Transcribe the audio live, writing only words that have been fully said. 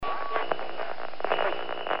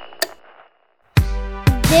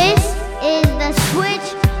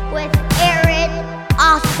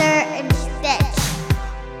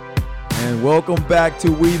Welcome back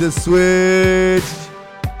to We The Switch,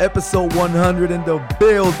 episode 100 in the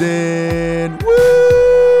building.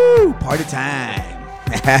 Woo! Party time.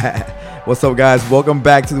 What's up, guys? Welcome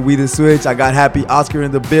back to the We The Switch. I got Happy Oscar in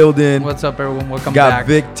the building. What's up, everyone? Welcome back. Got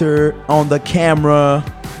Victor on the camera.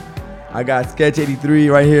 I got Sketch 83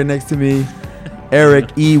 right here next to me.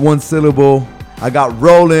 Eric E, one syllable. I got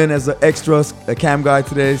Roland as an extra, a cam guy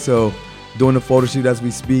today, so doing the photo shoot as we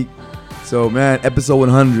speak. So, man, episode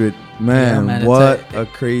 100. Man, what a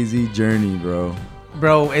crazy journey, bro.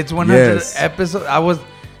 Bro, it's 100 episodes.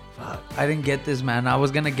 I didn't get this, man. I was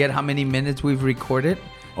going to get how many minutes we've recorded.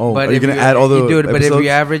 Oh, but are you going to add all the episodes? But if you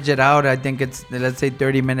average it out, I think it's, let's say,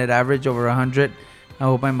 30-minute average over 100. I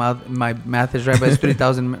hope my math is right, but it's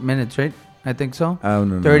 3,000 minutes, right? I think so. I don't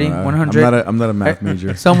know. 30, 100. I'm not a math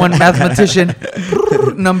major. Someone, mathematician,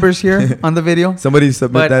 numbers here on the video. Somebody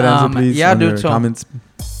submit that answer, please. Yeah, dude. So, comments.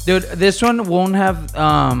 Dude, this one won't have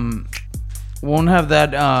that.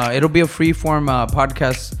 It'll be a free-form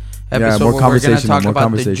podcast episode where we're going to talk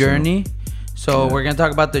about the journey. So we're going to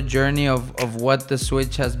talk about the journey of what the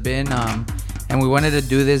Switch has been. And we wanted to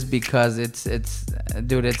do this because it's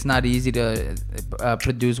not easy to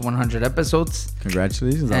produce 100 episodes.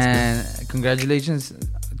 Congratulations. And congratulations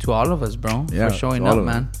to all of us, bro, for showing up,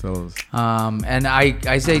 man. And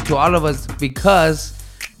I say to all of us because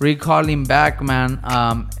recalling back, man,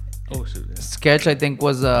 Sketch, I think,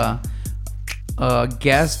 was a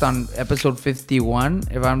guest on episode 51,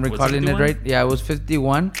 if I'm recalling it right. Yeah, it was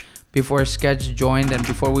 51 before Sketch joined and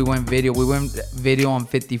before we went video. We went video on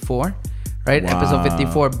 54. Right, wow. Episode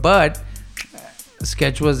 54, but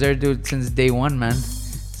Sketch was there, dude, since day one, man.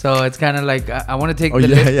 So it's kind of like I want to take Tell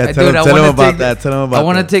them about that. I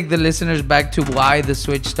want to take the listeners back to why the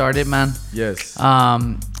Switch started, man. Yes.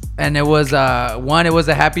 And it was it was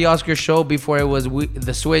a Happy Oscar show before it was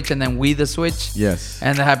the Switch, and then We The Switch. Yes.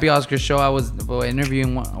 And the Happy Oscar show, I was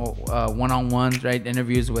interviewing one-on-ones, right?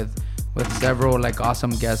 Interviews with several like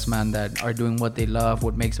awesome guests, man, that are doing what they love,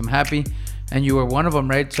 what makes them happy. And you were one of them,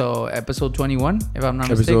 right? So episode 21, if I'm not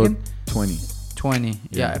mistaken. 20. 20.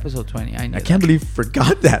 Yeah, episode 20. I can't believe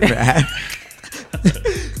forgot that, man.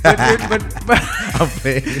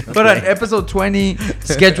 but on episode 20,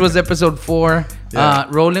 Sketch was episode 4. Yeah.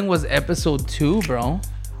 Rolling was episode 2, bro.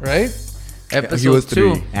 Right? Episode he was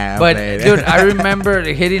 2. But dude, I remember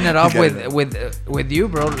hitting it off with you,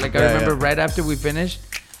 bro. Like I remember right after we finished,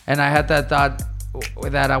 and I had that thought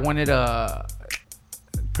that I wanted to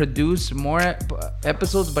produce more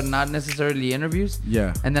episodes, but not necessarily interviews.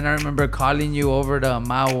 Yeah. And then I remember calling you over to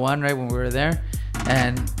Mile 1, right, when we were there,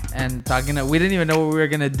 and talking. We didn't even know what we were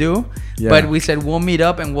gonna do, but we said we'll meet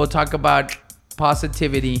up and we'll talk about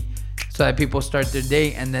positivity so that people start their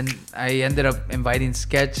day. And then I ended up inviting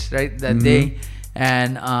Sketch that day,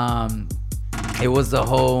 and it was the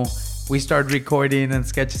whole. We start recording and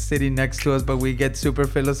Sketch is sitting next to us, but we get super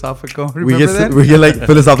philosophical. Remember that? We get like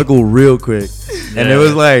philosophical real quick. And it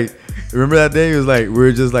was like, remember that day? It was like, we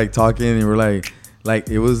were just like talking and we're like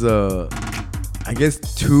it was, I guess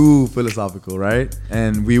too philosophical, right?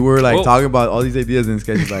 And we were like talking about all these ideas and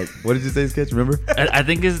Sketch is like, what did you say, Sketch? Remember? I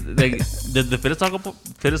think it's like the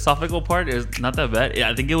philosophical part is not that bad.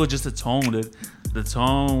 I think it was just the tone. The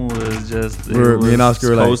tone was just me and Oscar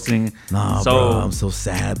were coasting. Like, nah, bro, I'm so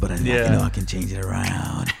sad, but I know I can change it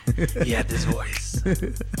around. He had this voice.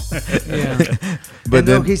 But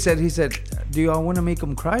then he said, do y'all want to make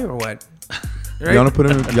him cry or what? Right? Y'all want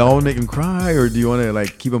to make him cry, or do you want to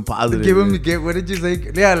like keep him positive? What did you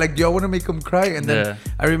say? Yeah, like, do y'all want to make him cry? And then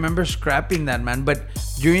I remember scrapping that, man. But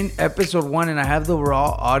during episode 1, and I have the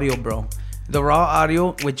raw audio, bro. The raw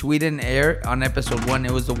audio, which we didn't air on episode 1.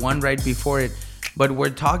 It was the one right before it. But we're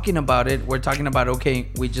talking about it. We're talking about, okay,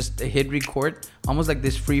 we just hit record, almost like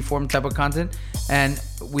this free form type of content. And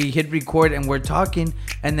we hit record and we're talking.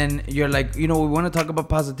 And then you're like, we want to talk about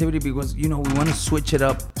positivity because, we want to switch it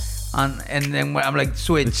up. And then I'm like,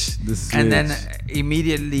 switch. And then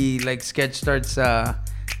immediately, like, Sketch starts,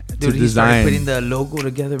 dude, he started putting the logo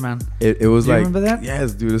together, man. It was like, remember that?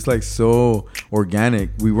 Yes, dude. It's like so organic.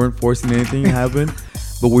 We weren't forcing anything to happen.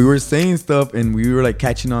 But we were saying stuff and we were like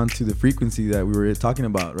catching on to the frequency that we were talking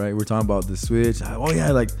about, right? We're talking about the Switch. Oh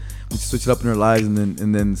yeah, like we switch it up in our lives, and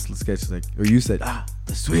then Sketch like, or you said,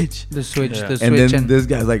 the Switch. The Switch. And then this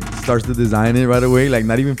guy like starts to design it right away. Like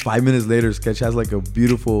not even 5 minutes later, Sketch has like a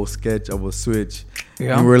beautiful sketch of a Switch.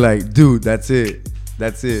 Yeah. And we're like, dude, that's it.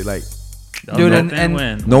 Like, dude,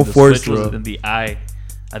 and no force, bro. In the eye.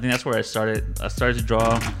 I think that's where I started. I started to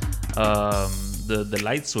draw the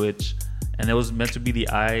light switch. And it was meant to be the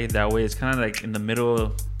eye. That way, it's kind of like in the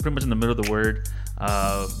middle, pretty much in the middle of the word.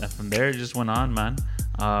 And from there, it just went on, man.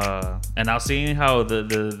 And I was seeing how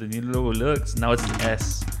the new logo looks. Now it's the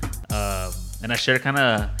S. And I shared kind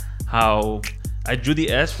of how I drew the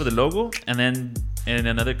S for the logo, and then in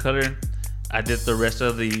another color, I did the rest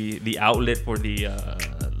of the outlet for the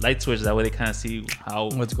light switch. That way they kind of see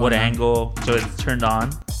what angle, so it's turned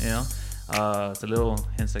on. You know, it's a little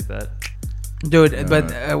hints like that. Dude,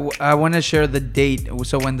 but I want to share the date.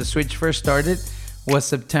 So when the switch first started was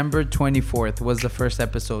September 24th was the first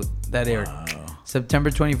episode that aired. Wow.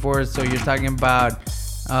 September 24th. So you're talking about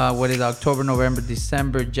what is October, November,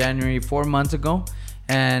 December, January, 4 months ago.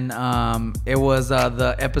 And it was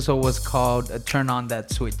the episode was called Turn On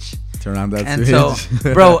That Switch. Turn on that and switch. And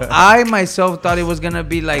so, bro, I myself thought it was going to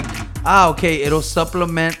be like, okay, it'll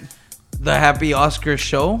supplement the Happy Oscar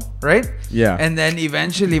show, right? Yeah. And then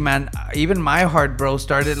eventually, man, even my heart, bro,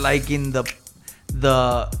 started liking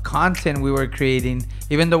the content we were creating,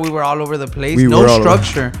 even though we were all over the place. No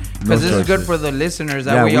structure, because this is good for the listeners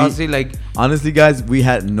that we all see. Like, honestly, guys, we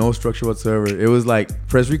had no structure whatsoever. It was like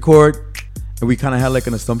press record, and we kind of had like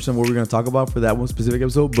an assumption what we were gonna talk about for that one specific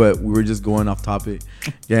episode, but we were just going off topic.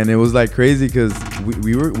 Yeah, and it was like crazy because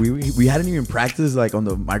we hadn't even practiced like on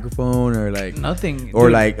the microphone or like nothing, or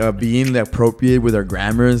dude. Like being appropriate with our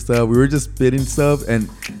grammar and stuff. We were just spitting stuff, and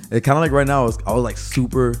it kind of like right now I was like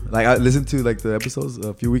super like I listened to like the episodes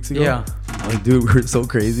a few weeks ago. Yeah, I was like, dude, we're so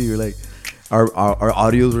crazy. We're like. Our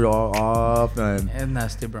audios were all off and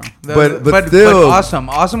nasty, bro. But still,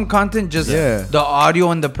 awesome content. Just the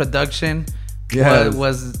audio and the production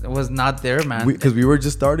was not there, man. Because we were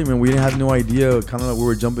just starting, man. We didn't have no idea kind of like what we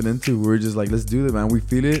were jumping into. We were just like, let's do it, man. We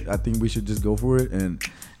feel it. I think we should just go for it, and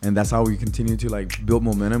that's how we continue to like build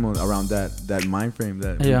momentum around that mind frame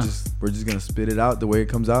that we're just gonna spit it out the way it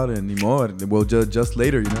comes out, and we'll just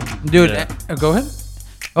later, you know. Dude, go ahead.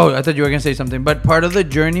 Oh, I thought you were gonna say something, but part of the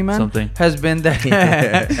journey, man, has been that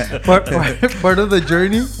part of the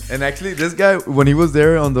journey. And actually, this guy, when he was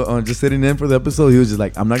there on just sitting in for the episode, he was just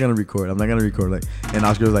like, "I'm not gonna record. Like, and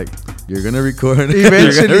Oscar was like, "You're gonna record."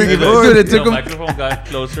 Eventually, dude, it took microphone got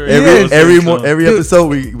closer. Every episode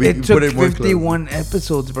we put it more 51 close.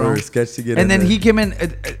 Episodes, bro. Sketch to get and then he came in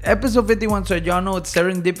episode 51. So y'all know it's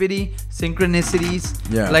serendipity, synchronicities.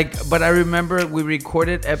 Yeah. Like, but I remember we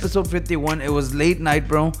recorded episode 51. It was late night,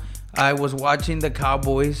 bro. I was watching the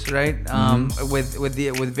Cowboys, right?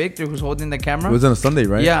 With Victor, who's holding the camera. It was on a Sunday,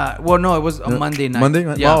 right? Yeah. Well, no, it was a Monday night. Monday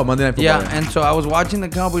night. Yeah. Oh, Monday night football. Yeah. And so I was watching the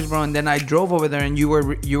Cowboys, bro, and then I drove over there, and you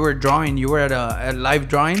were drawing. You were at a live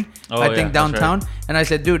drawing, I think downtown. Right. And I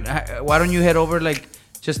said, dude, why don't you head over, like,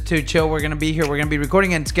 just to chill? We're gonna be here. We're gonna be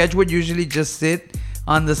recording. And Sketch would usually just sit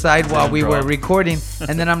on the side while we were recording,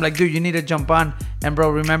 and then I'm like, dude, you need to jump on. And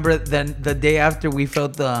bro, remember then the day after we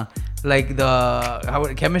felt the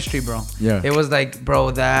chemistry, bro. Yeah. It was like, bro,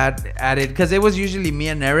 that added, because it was usually me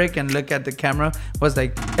and Eric, and look at the camera was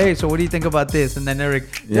like, hey, so what do you think about this? And then Eric,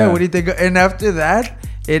 what do you think? And after that,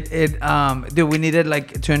 dude, we needed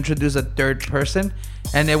like to introduce a third person,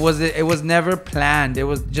 and it was never planned. It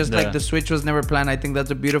was just like the switch was never planned. I think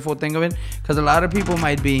that's a beautiful thing of it, because a lot of people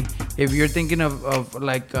might be, if you're thinking of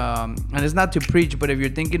like, and it's not to preach, but if you're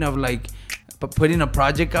thinking of like putting a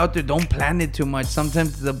project out there, don't plan it too much.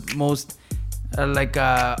 Sometimes the most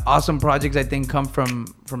awesome projects, I think, come from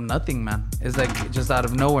nothing, man. It's like just out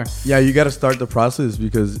of nowhere. Yeah, you got to start the process,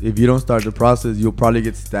 because if you don't start the process, you'll probably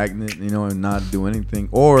get stagnant, and not do anything,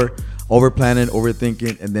 or over planning,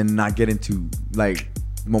 overthinking, and then not get into like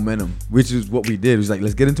momentum, which is what we did. It was like,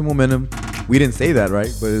 let's get into momentum. We didn't say that,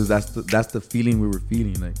 right? But that's the feeling we were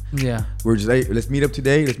feeling. Like, we're just, hey, let's meet up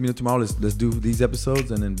today. Let's meet up tomorrow. Let's do these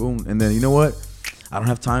episodes, and then boom. And then, you know what? I don't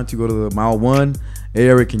have time to go to the mile one. Hey,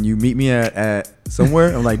 Eric, can you meet me at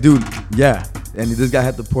somewhere? I'm like, dude, yeah. And this guy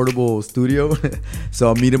had the portable studio, so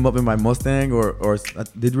I'll meet him up in my Mustang, or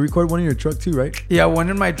did we record one in your truck too, right? Yeah, one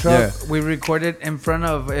in my truck. Yeah. We recorded in front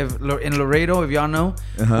of in Laredo, if y'all know.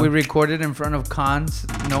 We recorded in front of Cons.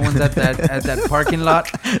 No one's at that parking lot.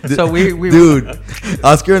 So we dude,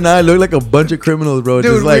 Oscar and I look like a bunch of criminals, bro.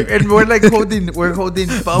 Dude, just like we're like holding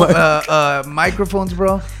microphones,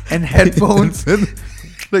 bro, and headphones.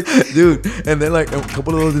 Like, dude, and then like a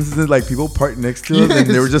couple of those instances, like people parked next to us, and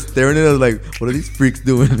they were just staring at us like, what are these freaks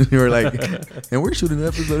doing? And we were like, and we're shooting an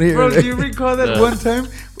episode here. Bro, do you recall that one time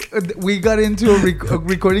we got into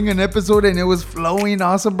recording an episode, and it was flowing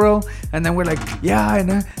awesome, bro? And then we're like, yeah, and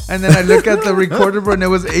then I look at the recorder, bro, and it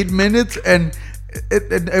was 8 minutes, and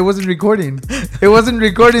it wasn't recording. It wasn't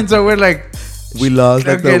recording, so we're like, we lost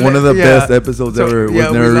one of the best episodes ever.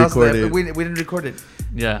 Was never recorded. We didn't record it.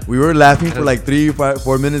 Yeah, we were laughing for like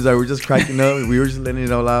 4 minutes. We were just cracking up. We were just letting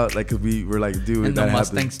it all out, like, cause we were like, dude, in the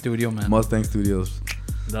Mustang studio, man. Mustang Studios.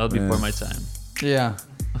 That was before my time. Yeah.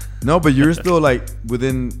 No, but you're still like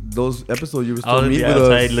within those episodes. You were still meet with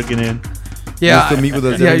outside us. looking in. Yeah, You still meet with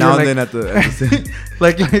us yeah, every now you're and then at the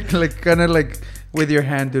like kind of like with your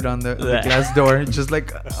hand, dude, on the glass door, just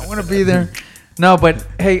like I want to be there. No, but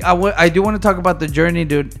hey, I do want to talk about the journey,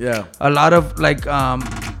 dude. Yeah. A lot of like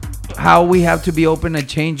how we have to be open to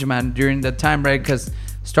change, man, during the time, right? Because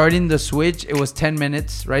starting the Switch, it was 10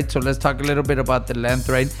 minutes, right? So let's talk a little bit about the length,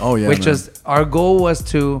 right? Oh, yeah, Which man. was, our goal was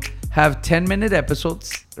to have 10-minute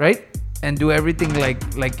episodes, right? And do everything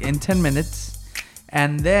like in 10 minutes.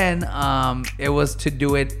 And then it was to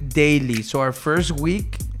do it daily. So our first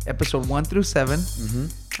week, episode 1 through 7,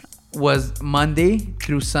 was Monday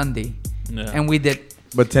through Sunday. Yeah. And we did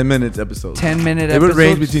But 10 minutes episodes. 10-minute It episodes. would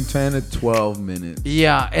range between 10 and 12 minutes.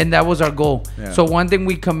 Yeah, and that was our goal. Yeah. So one thing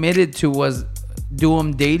we committed to was do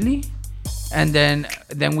them daily, and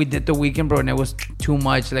then we did the weekend, bro, and it was too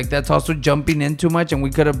much. Like that's also jumping in too much, and we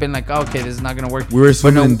could have been like, oh, okay, this is not gonna work. We were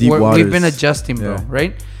swimming in deep waters. We've been adjusting, bro, Yeah.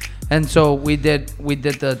 right? And so we did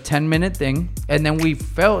the 10-minute thing, and then we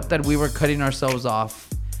felt that we were cutting ourselves off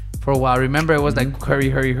for a while. Remember, it was like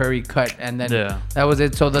hurry, cut, and then that was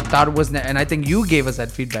it. So the thought was, and I think you gave us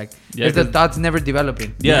that feedback. Yeah, is the thoughts never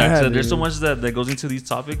developing? Yeah, so dude. there's so much that goes into these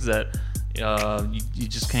topics that you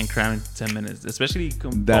just can't cram in 10 minutes, especially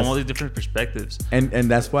from all these different perspectives. And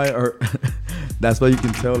that's why that's why you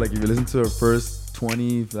can tell, like, if you listen to our first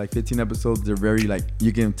 20, like 15 episodes, they're very, like,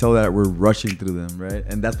 you can tell that we're rushing through them, right?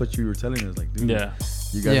 And that's what you were telling us, like, dude,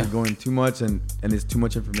 you guys are going too much, and it's too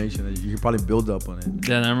much information. You can probably build up on it.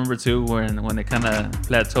 Then I remember too when it kind of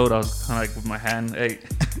plateaued, I was kind of like with my hand, hey,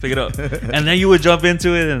 pick it up, and then you would jump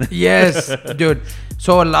into it. And Yes, dude.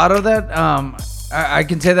 So a lot of that, I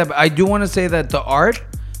can say that, but I do want to say that the art,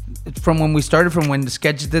 from when we started, from when the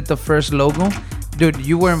Sketch did the first logo, dude,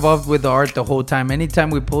 you were involved with the art the whole time. Anytime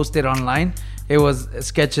we posted online, it was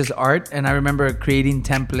Sketch's art, and I remember creating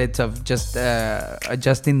templates of just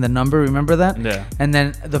adjusting the number. Remember that? Yeah. And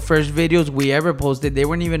then the first videos we ever posted, they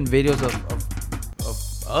weren't even videos of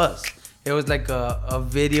us. It was like a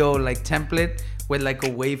video like template with like a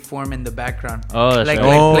waveform in the background. Oh, that's like, right.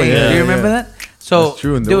 like Oh, playing. yeah, Do you remember yeah. that? So, That's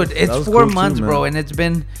true, and dude, that it's was 4 cool months, too, bro, man.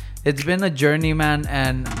 and it's been a journey, man.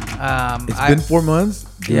 And It's been 4 months?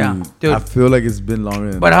 Yeah, dude. I feel like it's been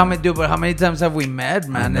longer than But that. how many times have we met,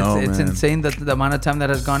 man? I know, It's man. insane that the amount of time that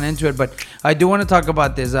has gone into it. But I do want to talk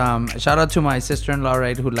about this. Shout out to my sister-in-law,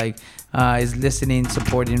 right, who like is listening,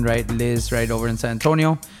 supporting, right, Liz, right, over in San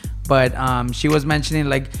Antonio. But she was mentioning,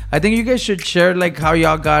 like, I think you guys should share like how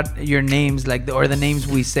y'all got your names, like or the names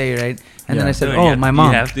we say, right? And then I said, Dude, my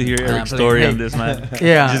mom. You have to hear Eric's story on this, man.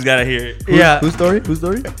 Yeah. You just gotta hear it. Whose story?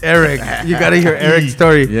 Eric, you gotta hear Eric's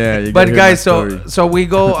story. Yeah, you gotta but hear guys, my story. so we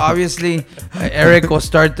go. Obviously, Eric will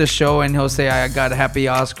start the show and he'll say, "I got Happy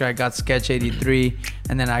Oscar, I got Sketch 83,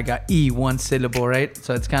 and then I got E, one syllable, right?"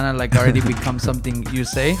 So it's kind of like already become something you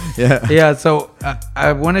say. Yeah. So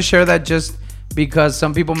I want to share that just because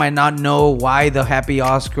some people might not know why the Happy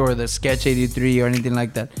Oscar or the Sketch 83 or anything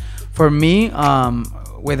like that. For me,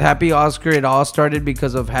 with Happy Oscar, it all started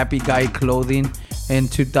because of Happy Guy Clothing in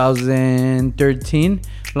 2013.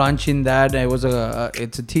 Launching that,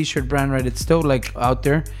 it's a t-shirt brand, right? It's still like out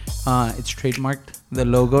there. It's trademarked, the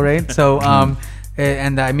logo, right? So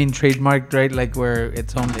and I mean trademarked, right? Like where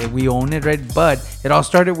it's on, we own it, right? But it all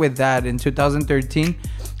started with that in 2013.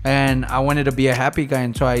 And I wanted to be a happy guy,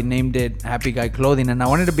 and so I named it Happy Guy Clothing. And I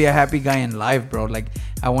wanted to be a happy guy in life, bro. Like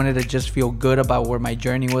I wanted to just feel good about where my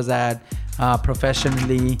journey was at,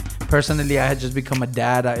 professionally. Personally, I had just become a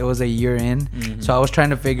dad. It was a year in, so I was trying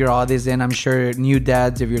to figure all this in. I'm sure new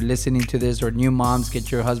dads, if you're listening to this, or new moms,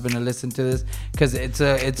 get your husband to listen to this, because it's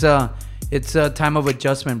a time of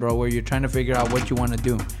adjustment, bro, where you're trying to figure out what you want to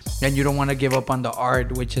do, and you don't want to give up on the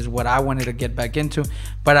art, which is what I wanted to get back into.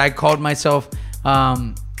 But I called myself.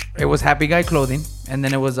 It was Happy Guy Clothing, and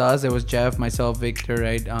then it was us. It was Jeff, myself, Victor,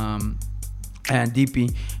 right, and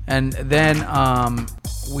DP, and then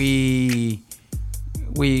we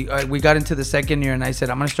got into the second year, and I said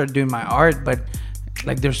I'm gonna start doing my art, but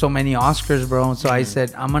like there's so many Oscars, bro. So I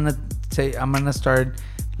said I'm gonna start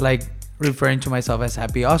like referring to myself as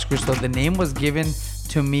Happy Oscar. So the name was given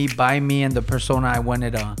to me by me and the persona I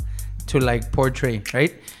wanted to like portray,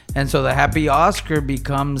 right? And so the Happy Oscar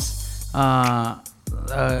becomes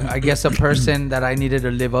I guess a person that I needed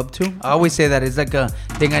to live up to. I always say that it's like a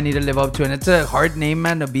thing I need to live up to, and it's a hard name,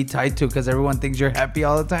 man, to be tied to, because everyone thinks you're happy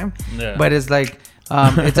all the time. Yeah. But it's like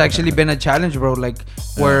it's actually been a challenge, bro, like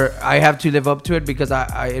where I have to live up to it, because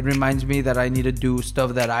it reminds me that I need to do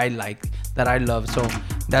stuff that I like, that I love. So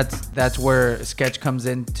that's where Sketch comes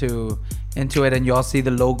into into it, and y'all see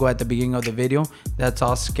the logo at the beginning of the video. That's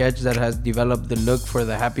all Sketch that has developed the look for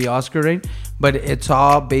the Happy Oscar Rain. But it's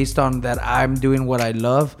all based on that I'm doing what I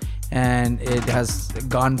love, and it has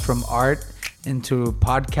gone from art into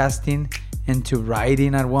podcasting, into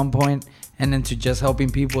writing at one point, and into just helping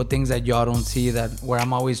people, things that y'all don't see, that where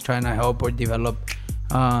I'm always trying to help or develop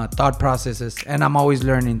thought processes, and I'm always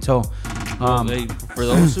learning. So for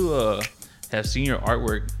those who have seen your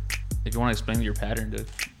artwork, if you want to explain your pattern, dude,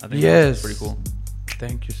 I think yes, that's pretty cool.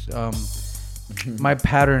 Thank you. My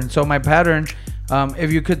pattern. So my pattern.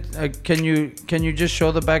 If you could, can you just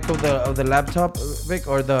show the back of the laptop, Vic,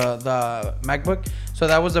 or the MacBook? So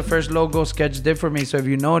that was the first logo Sketch did for me. So if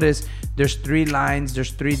you notice, there's 3 lines,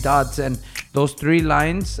 there's 3 dots, and those 3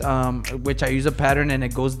 lines, which I use a pattern and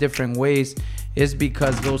it goes different ways, is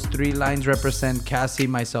because those 3 lines represent Cassie,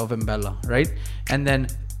 myself, and Bella, right? And then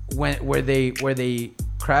where they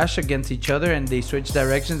crash against each other and they switch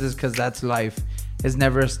directions is because that's life. It's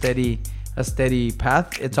never a steady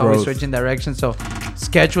path. It's always switching directions. So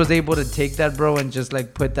Sketch was able to take that, bro, and just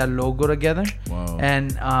like put that logo together. Wow.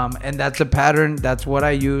 And that's a pattern. That's what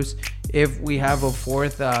I use. If we have a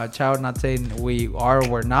 4th child, not saying we are or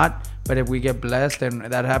we're not, but if we get blessed and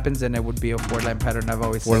that happens, then it would be a 4-line pattern. I've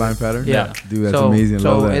always said 4-line pattern. Yeah, dude, that's amazing.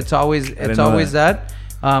 So love that. it's always that.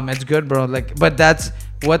 It's good, bro. Like, but that's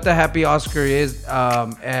what the Happy Oscar is.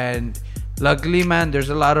 And luckily, man, there's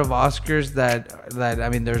a lot of Oscars that I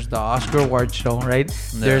mean, there's the Oscar Award show, right?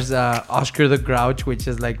 Yeah. There's Oscar the Grouch, which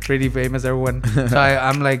is like pretty famous. Everyone. So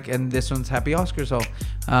I'm like, and this one's Happy Oscar. So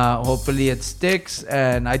hopefully it sticks,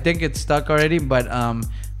 and I think it's stuck already. But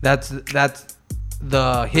that's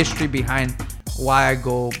the history behind why I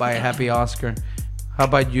go by Happy Oscar. How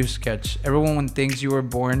about you, Sketch? Everyone thinks you were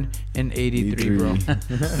born in 83, bro. I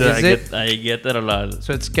get that a lot.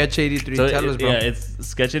 So it's Sketch 83. So tell us, bro. Yeah, it's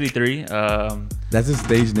Sketch 83. That's his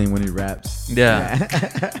stage name when he raps. Yeah.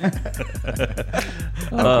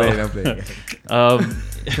 I'm playing.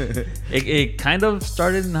 It kind of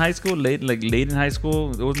started in high school, late in high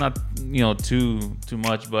school. It was not, too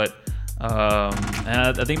much, but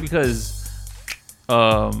and I think because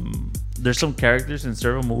there's some characters in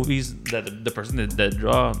several movies that the person that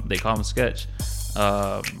draw, they call them Sketch.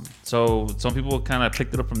 So some people kind of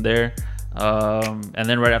picked it up from there. And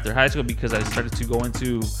then right after high school, because I started to go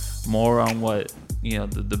into more on what,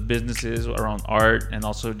 the businesses around art and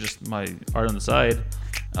also just my art on the side,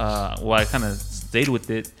 I kind of stayed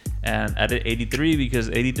with it and added 83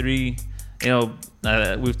 because 83,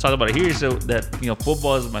 we've talked about it here. So that,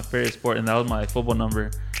 football is my favorite sport, and that was my football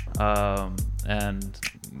number. And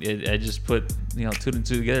I just put 2 and 2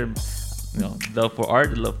 together. Love for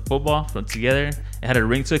art, love for football, put together. It had a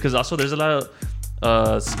ring to it because also there's a lot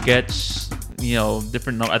of Sketch,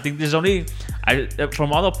 different. I think there's only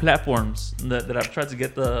from all the platforms that I've tried to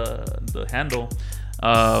get the handle.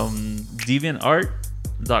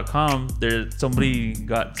 DeviantArt.com. Somebody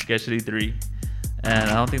got Sketch 83.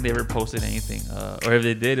 And I don't think they ever posted anything. Or if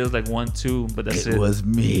they did, it was like 1, 2, but that's it. It was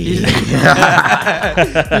me. He's gonna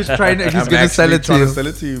sell it to you. Sell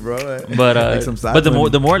it to you, bro. But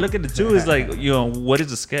the more I look at it too, is like, what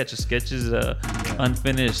is a sketch? A sketch is a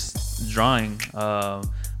unfinished drawing,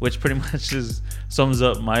 which pretty much just sums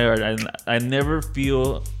up my art. I never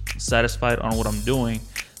feel satisfied on what I'm doing.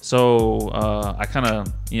 So I kind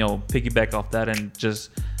of, piggyback off that and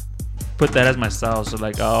just put that as my style. So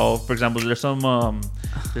like, for example, there's some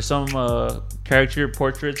caricature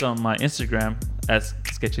portraits on my Instagram at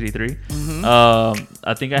Sketch83.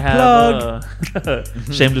 I think I have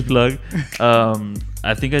shameless plug.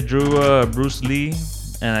 I think I drew Bruce Lee,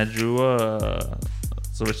 and I drew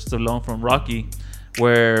Sylvester Stallone from Rocky,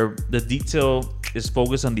 where the detail is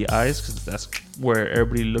focused on the eyes because that's where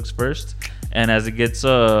everybody looks first. And as it gets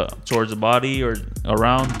towards the body or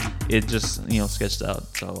around, it just sketched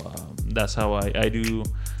out. So that's how I do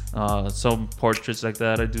some portraits like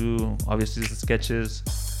that. I do obviously the sketches,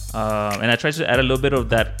 and I try to add a little bit of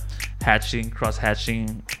that cross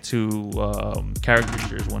hatching to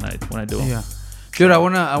caricatures when I do them. Yeah, dude,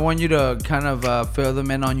 I want you to kind of fill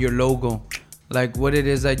them in on your logo, like what it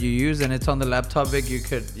is that you use, and it's on the laptop. Vic, you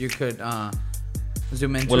could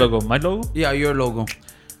zoom into what logo? My logo? Yeah, your logo.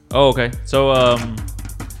 Oh, okay. So,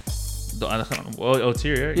 it's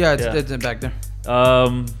here. Yeah, it's back there.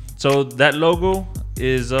 So that logo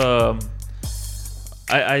is, I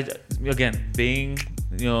again, being,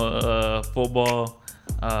 a football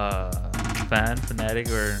fanatic,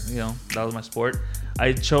 or, that was my sport.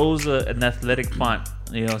 I chose an athletic font,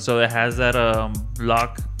 so it has that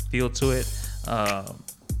block feel to it.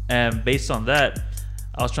 And based on that,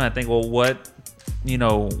 I was trying to think, well, what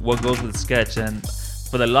goes with the sketch? And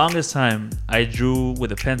for the longest time, I drew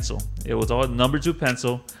with a pencil, It was all number 2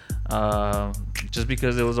 pencil, just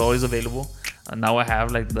because it was always available. Now I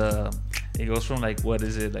have like it goes from like, what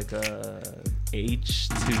is it, like a H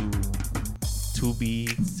to 2B,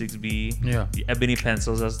 6B, ebony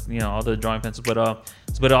pencils. That's, you know, all the drawing pencils.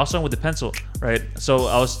 But also with the pencil, right? So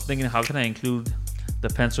I was thinking, how can I include the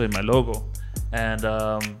pencil in my logo? And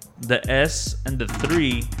the S and the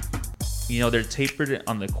 3, you know, they're tapered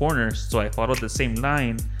on the corners. So I followed the same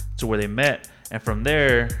line to where they met, and from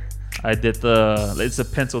there I did it's a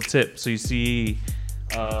pencil tip. So you see,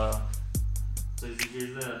 here's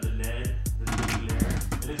the lead, the glare.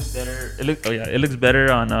 It looks better. It looks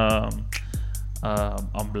better on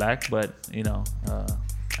black, but you know,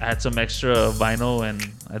 I had some extra vinyl and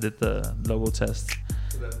I did the logo test.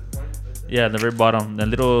 So that's the point right there? Yeah, the very bottom, the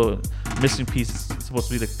little missing piece is supposed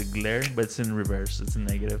to be like the glare, but it's in reverse. It's in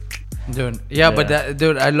negative. Dude, but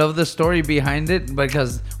I love the story behind it,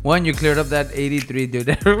 because one, you cleared up that 83, dude.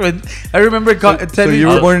 I remember telling you. So you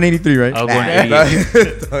were born in 83, right? I was born in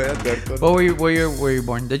 88. What were you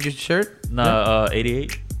born? Did you shirt? No,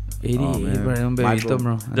 88. 88, era un bebito,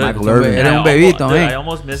 bro. Michael Irvin. Era un bebito, I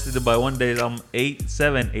almost missed it by one day. I'm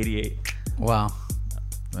 88. Wow.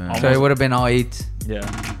 Man. So it would have been all 8. Yeah.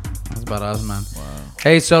 That's about us, man. Wow.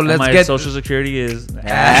 Hey, so let's my get social security is.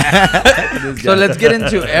 So let's get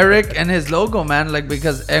into Eric and his logo, man. Like,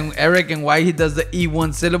 because Eric and why he does the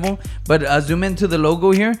E1 syllable. But zoom into the logo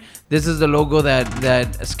here. This is the logo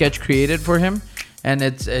that Sketch created for him, and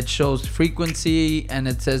it shows frequency, and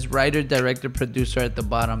it says writer, director, producer at the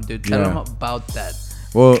bottom, dude. Tell them about that.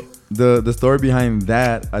 Well, the story behind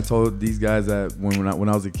that, I told these guys that when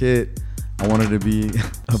I was a kid, I wanted to be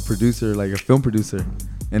a producer, like a film producer.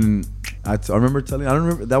 And I remember telling, I don't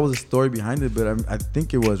remember, that was a story behind it, but I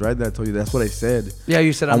think it was, right? That I told you, that's what I said. Yeah,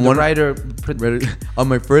 you said I'm the writer. On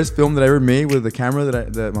my first film that I ever made with the camera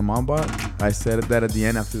that my mom bought, I said that at the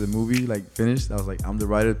end after the movie like finished. I was like, I'm the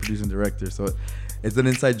writer, producer, and director. So it's an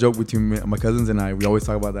inside joke between my cousins and I. We always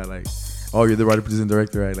talk about that, like, oh, you're the writer, producer, and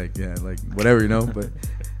director, right? Like, yeah, like whatever, you know. But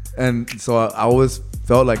and so I always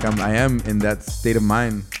felt like I am in that state of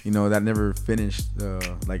mind, you know, that never finished.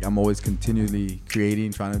 Like I'm always continually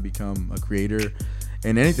creating, trying to become a creator,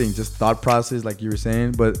 and anything, just thought process, like you were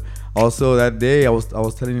saying. But also that day, I was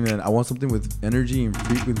telling you that I want something with energy and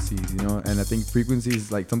frequencies, you know. And I think frequencies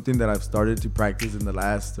is like something that I've started to practice in the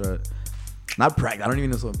last. Not practice. I don't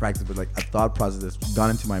even know what practice, but like a thought process that's gone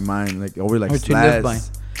into my mind, like over like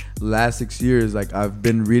last 6 years. Like I've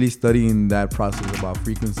been really studying that process about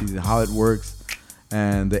frequencies and how it works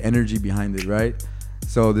and the energy behind it, right?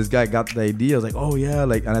 So this guy got the idea. I was like, oh yeah,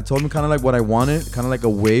 like, and I told him kind of like what I wanted, kind of like a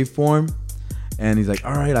waveform. And he's like,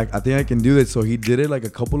 all right, I think I can do this. So he did it like a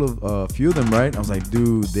few of them, right? I was like,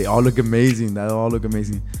 dude, they all look amazing. They all look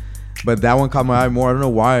amazing. But that one caught my eye more. I don't know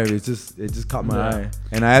why. It just caught my eye.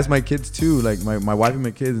 And I asked my kids too, like my wife and my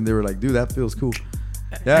kids, and they were like, dude, that feels cool.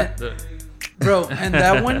 Yeah. Bro, and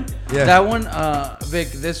that one, Vic,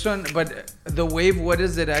 this one, but the wave, what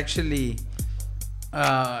is it actually?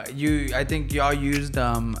 I think y'all used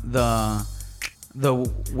the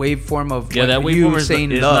waveform of that waveform you saying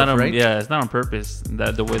love, right? Yeah, it's not on purpose.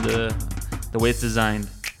 That the way it's designed.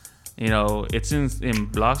 You know, it's in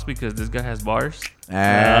blocks because this guy has bars.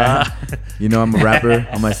 You know, I'm a rapper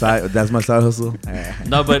on my side. That's my side hustle.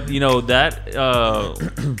 No, but you know that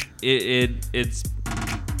it's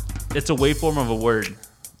a waveform of a word.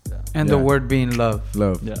 And the word being love.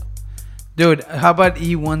 Love. Yeah. Dude, how about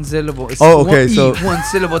E1 syllable? Oh, okay. So E1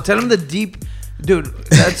 syllable. Tell them the deep, dude.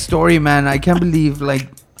 That story, man. I can't believe like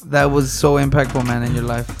that was so impactful, man, in your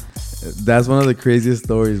life. That's one of the craziest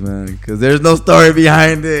stories, man, because there's no story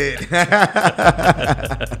behind it.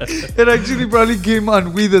 It actually probably came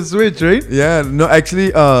on We The Switch, right? Yeah, no,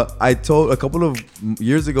 actually, I told a couple of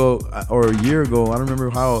years ago or a year ago, I don't remember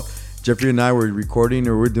how, Jeffrey and I were recording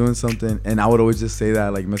or we're doing something, and I would always just say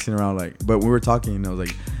that, like messing around, like, but we were talking, and I was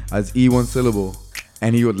like, it's E1 syllable,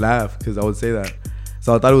 and he would laugh because I would say that.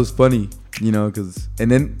 So I thought it was funny, you know, and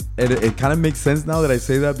then it kind of makes sense now that I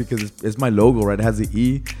say that because it's my logo, right? It has the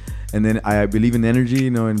E. And then I believe in energy,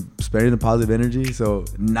 you know, and spreading the positive energy. So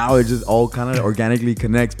now it just all kind of organically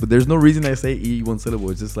connects. But there's no reason I say E1 syllable.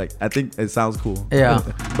 It's just like, I think it sounds cool. Yeah.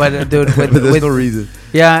 But dude, there's no reason.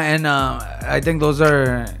 Yeah. And I think those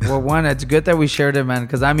are, well, one, it's good that we shared it, man.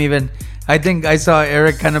 Because I think I saw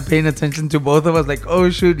Eric kind of paying attention to both of us. Like, oh,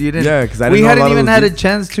 shoot, you didn't. Yeah, because we hadn't even had a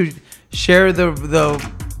chance to share the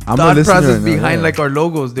thought process behind like our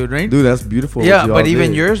logos, dude, right? Dude, that's beautiful. Yeah, but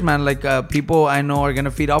even yours, man, like people I know are gonna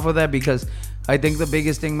feed off of that because I think the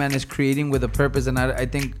biggest thing, man, is creating with a purpose. And I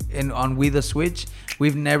think on We The Switch,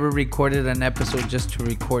 we've never recorded an episode just to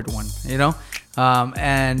record one, you know?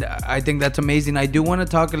 And I think that's amazing. I do want to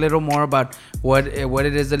talk a little more about what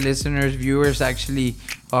it is the listeners, viewers actually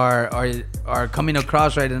are coming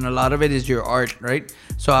across, right? And a lot of it is your art, right?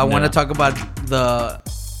 So I want to talk about the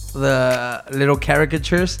little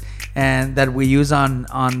caricatures and that we use on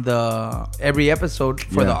the every episode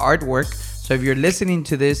for the artwork. So if you're listening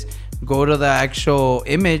to this, go to the actual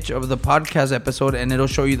image of the podcast episode and it'll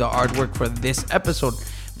show you the artwork for this episode.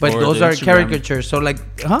 But or those are Instagram caricatures. So like,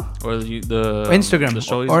 or the Instagram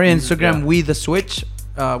or Instagram, yeah. We the Switch,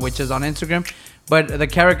 which is on Instagram. But the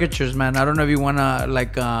caricatures, man, I don't know if you want to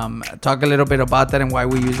like talk a little bit about that and why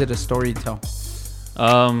we use it as storytell.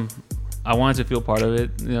 I wanted to feel part of it.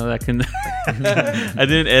 You know, that can. I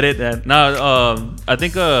didn't edit that. No, I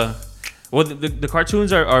think. Well, the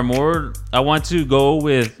cartoons are more. I want to go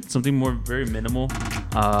with something more very minimal,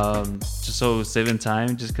 just so saving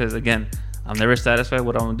time. Just because, again, I'm never satisfied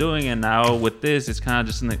with what I'm doing, and now with this, it's kind of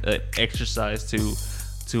just an exercise to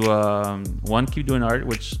one, keep doing art,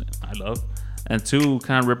 which I love, and two,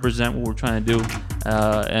 kind of represent what we're trying to do.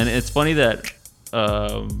 And it's funny that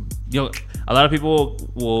you know, a lot of people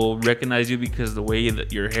will recognize you because the way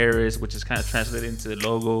that your hair is, which is kind of translated into the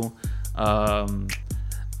logo.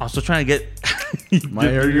 I'm still trying to get my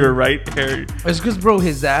hair. Your right hair. It's because, bro,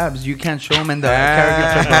 his abs, you can't show him in the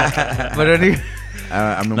caricature. But anyway,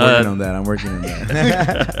 I'm working on that. I'm working on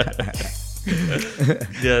that.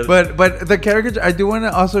 Yeah. But the caricature, I do want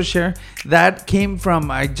to also share that came from.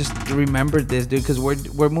 I just remembered this, dude, because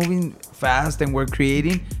we're moving fast and we're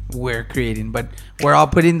creating, but we're all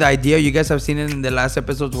putting the idea. You guys have seen it in the last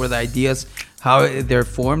episodes where the ideas, how they're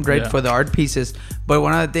formed, right, for the art pieces. But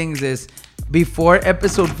one of the things is, before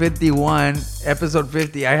episode 51, episode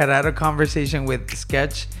 50, I had a conversation with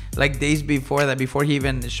Sketch like days before that, before he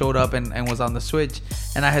even showed up and was on the Switch.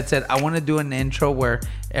 And I had said, I want to do an intro where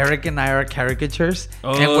Eric and I are caricatures.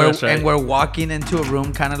 And we're walking into a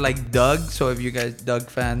room kind of like Doug. So if you guys, Doug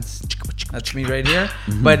fans, that's me right here.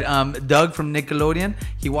 Mm-hmm. But Doug from Nickelodeon,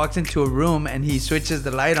 he walks into a room and he switches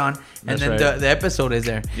the light on. And then the episode is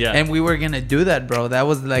there. Yeah. And we were going to do that, bro. That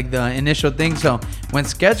was like the initial thing. So when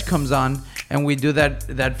Sketch comes on and we do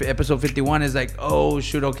that episode 51 is like, oh,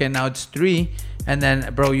 shoot, okay, now it's 3. And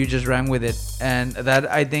then, bro, you just ran with it. And that,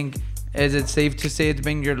 I think, is it safe to say it's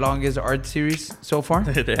been your longest art series so far?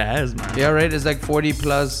 It has, man. Yeah, right? It's like 40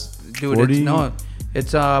 plus. Dude, 40?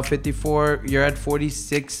 It's 54. You're at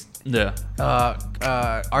 46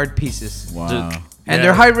 art pieces. Wow. Dude, and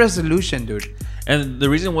they're high resolution, dude. And the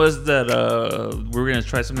reason was that we were going to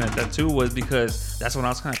try something like that too was because that's when I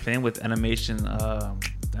was kind of playing with animation.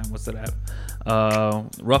 What's that app?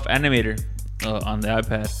 Rough Animator on the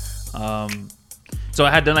iPad. So I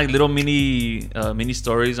had done like little mini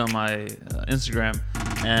stories on my Instagram,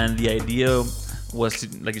 and the idea was to,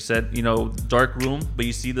 like you said, you know, dark room, but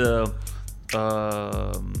you see the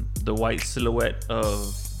white silhouette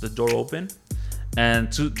of the door open,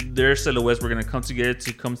 and their silhouettes were gonna come together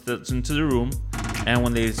to come into the room, and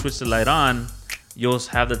when they switch the light on, you'll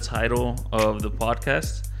have the title of the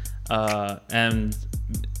podcast, and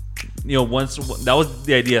you know, once that was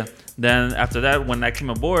the idea. Then after that, when I came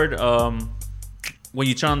aboard, when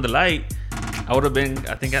you turn on the light, I would have been.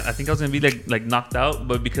 I think I was gonna be like knocked out,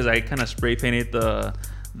 but because I kind of spray painted the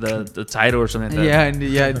title or something like that.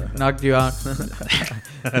 Yeah, it knocked you out. So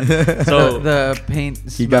the paint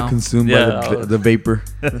smell. He got consumed by the vapor.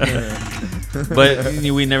 But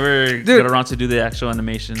we never got around to do the actual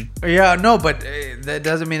animation. Yeah, no, but that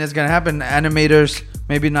doesn't mean it's gonna happen. Animators,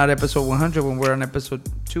 maybe not episode 100 when we're on episode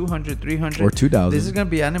 200, 300 or 2000. This is gonna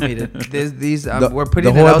be animated. We're the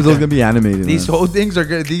putting whole it out episode's there. gonna be animated. These whole things are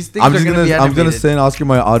gonna. These things I'm are gonna be animated. I'm gonna send Oscar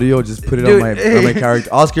my audio. Just put it on my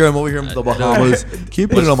character. Oscar, I'm over here in the Bahamas. Can you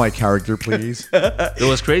put it on my character, please?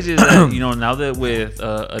 What's crazy is that, you know, now that with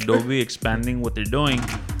Adobe expanding what they're doing,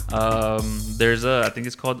 there's I think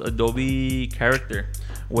it's called Adobe Character,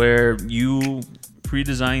 where you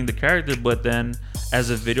pre-design the character, but then as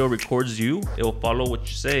the video records you, it will follow what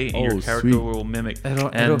you say, and your character will mimic.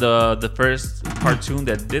 And the first cartoon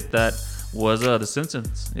that did that was The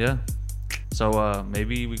Simpsons. Yeah. So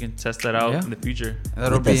maybe we can test that out in the future.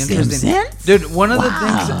 That'll be interesting. Dude, one of the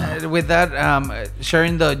things with that,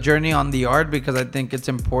 sharing the journey on the art, because I think it's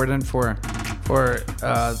important for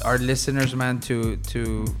our listeners, man,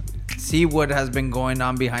 to see what has been going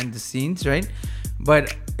on behind the scenes, right?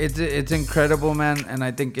 But it's incredible, man, and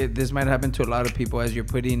I think this might happen to a lot of people as you're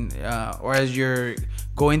putting or as you're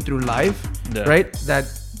going through life, right? That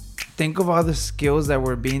think of all the skills that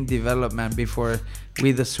were being developed, man, before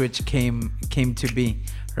We the Switch came to be,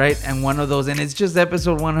 right? And one of those, and it's just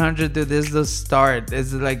episode 100, dude. This is the start.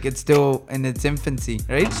 It's like it's still in its infancy,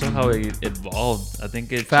 right? Also how it evolved. I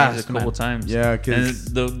think it Fast, changed a couple times. Yeah, and because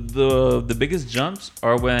the biggest jumps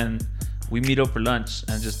are when we meet up for lunch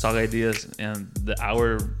and just talk ideas, and the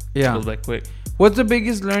hour goes by quick. What's the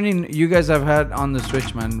biggest learning you guys have had on the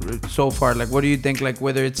Switch, man, so far? Like, what do you think? Like,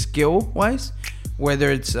 whether it's skill-wise, whether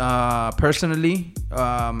it's personally,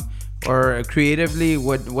 or creatively,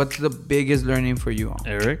 what's the biggest learning for you?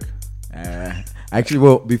 Eric? actually,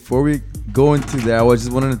 well, before we go into that, I was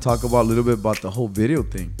just wanted to talk about a little bit about the whole video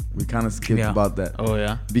thing. We kind of skipped about that. Oh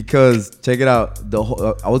yeah. Because check it out. The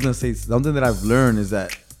whole, I was gonna say something that I've learned is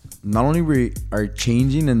that not only we are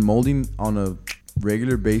changing and molding on a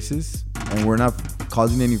regular basis, and we're not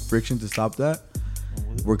causing any friction to stop that.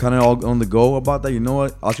 We're kind of all on the go about that. You know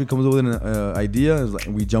what? Oscar comes up with an idea, like,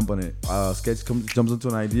 and we jump on it. Sketch jumps into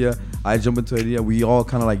an idea. I jump into an idea. We all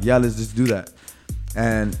kind of like, yeah, let's just do that.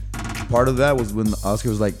 And part of that was when Oscar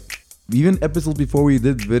was like, even episodes before we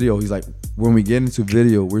did video, he's like, when we get into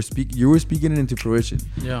video, you were speaking it into fruition.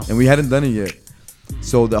 Yeah. And we hadn't done it yet.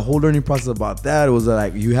 So the whole learning process about that was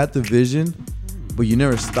like, you had the vision, but you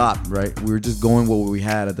never stopped, right? We were just going what we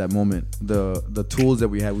had at that moment, the tools that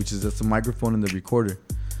we had, which is just a microphone and the recorder,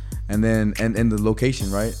 and then and the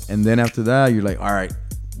location, right? And then after that, you're like, all right,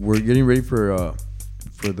 we're getting ready for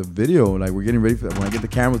the video. Like, we're getting ready for that. When I get the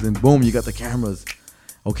cameras, and boom, you got the cameras.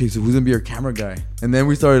 Okay, so who's gonna be our camera guy? And then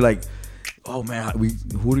we started like, oh man,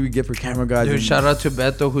 who do we get for camera guys? Dude, shout out to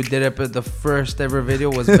Beto who did it. But the first ever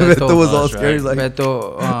video was Beto. Beto was all scary. Right. Like,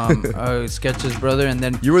 Beto, Sketch's brother, and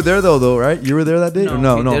then you were there though, right? You were there that day?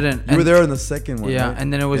 No, No, didn't. You were there in the second one. Yeah, right?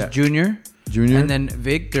 and then it was Junior, and then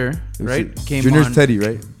Victor, right? Came Junior's on. Teddy,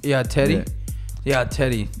 right? Yeah, Teddy. Yeah,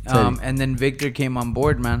 Teddy. And then Victor came on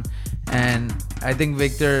board, man. And I think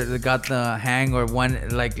Victor got the hang, or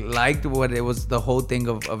liked what it was, the whole thing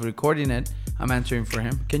of recording it. I'm answering for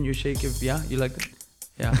him. Can you shake if you liked it?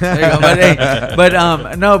 Yeah. There you go. But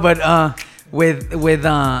with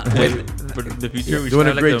for the future, we should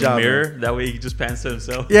have like a mirror. Man. That way he just pans to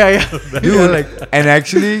himself. Yeah. Dude, and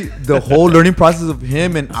actually the whole learning process of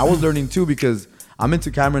him, and I was learning too, because I'm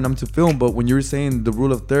into camera and I'm into film, but when you were saying the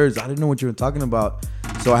rule of thirds, I didn't know what you were talking about.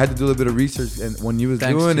 So I had to do a little bit of research, and when you was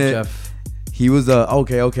doing it, Jeff. He was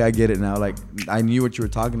okay, I get it now. Like, I knew what you were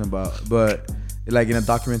talking about, but like in a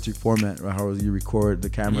documentary format, right? How you record the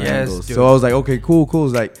camera angles. Dude. So I was like, okay, cool.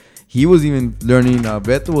 It's like he was even learning.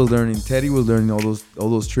 Beto was learning. Teddy was learning all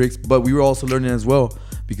those tricks, but we were also learning as well,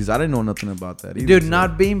 because I didn't know nothing about that either. Dude,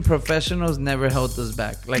 not being professionals never held us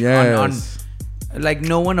back. Like on like,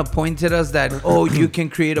 no one appointed us that, oh, you can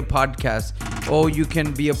create a podcast. Oh, you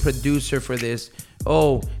can be a producer for this.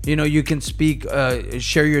 Oh, you can speak,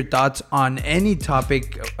 share your thoughts on any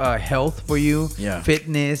topic, health for you,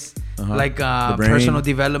 fitness, like personal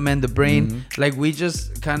development, the brain. Mm-hmm. Like, we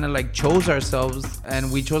just kind of like chose ourselves,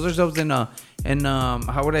 and we chose ourselves in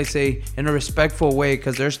how would I say, in a respectful way,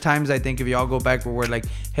 because there's times, I think, if y'all go back, where we're like,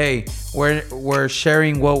 hey, we're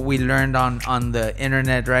sharing what we learned on the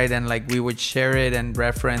internet, right? And like, we would share it and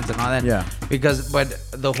reference and all that. Yeah. But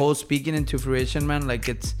the whole speaking into fruition, man, like,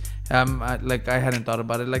 it's like, I hadn't thought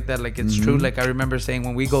about it like that. Like, it's true. Like, I remember saying,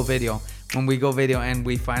 when we go video, and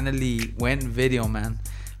we finally went video, man.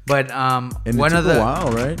 But and it took a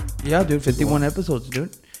while, right? Yeah, dude, 51 episodes,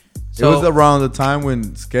 dude. So it was around the time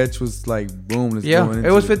when Sketch was like, boom, let's go into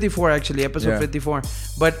it was 54 actually, episode 54.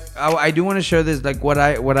 But I do want to share this, like, what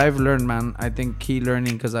I've learned, man. I think key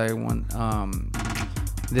learning, because I want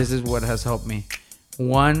this is what has helped me.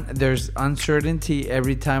 One, there's uncertainty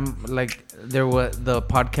every time, like, the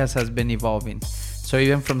podcast has been evolving. So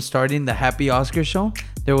even from starting the Happy Oscar show,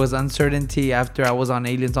 there was uncertainty after I was on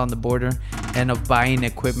Aliens on the Border, and of buying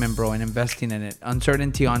equipment, bro, and investing in it.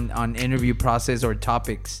 Uncertainty on interview process or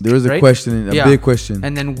topics. There was a question, a big question.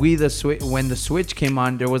 And then when the Switch came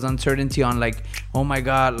on, there was uncertainty on, like, oh my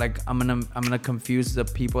God, like, I'm gonna confuse the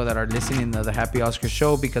people that are listening to the Happy Oscar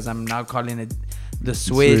show, because I'm now calling it the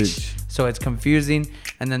Switch. So it's confusing.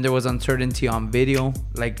 And then there was uncertainty on video,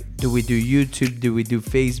 like, do we do YouTube, do we do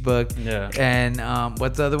Facebook? Yeah. And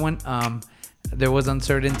what's the other one? There was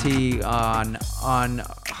uncertainty on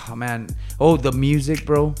the music,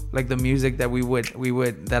 bro. Like, the music that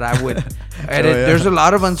I would edit. There's a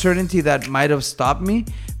lot of uncertainty that might have stopped me,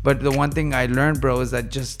 but the one thing I learned, bro, is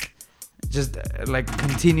that just like,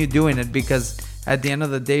 continue doing it, because at the end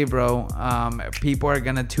of the day, bro, people are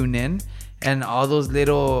gonna tune in. And all those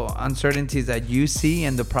little uncertainties that you see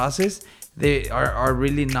in the process, they are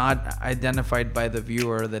really not identified by the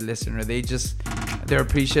viewer or the listener. They're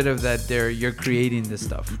appreciative that you're creating this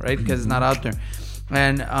stuff, right? Because it's not out there.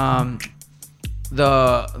 And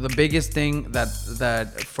the biggest thing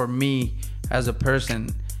that for me as a person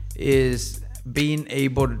is being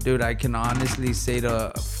able to, dude, I can honestly say,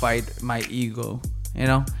 to fight my ego, you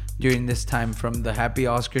know, during this time, from the Happy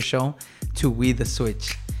Oscar show to We the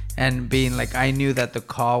Switch, and being like, I knew that the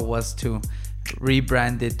call was to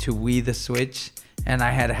rebrand it to We the Switch, and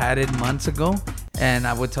I had it months ago, and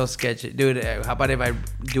I would tell Sketch, dude, how about if I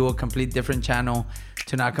do a complete different channel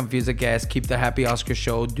to not confuse the guests, keep the Happy Oscar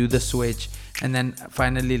show, do the Switch. And then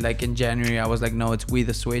finally, like in January, I was like, no, it's We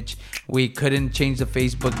the Switch. We couldn't change the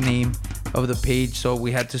Facebook name of the page, so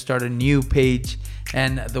we had to start a new page.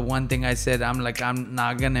 And the one thing I said, I'm like, I'm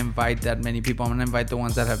not gonna invite that many people. I'm gonna invite the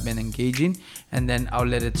ones that have been engaging, and then I'll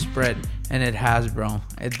let it spread. And it has, bro.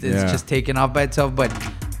 It's just taken off by itself. But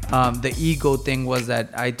the ego thing was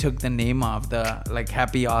that I took the name off. The like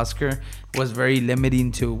Happy Oscar was very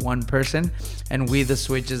limiting to one person, and We the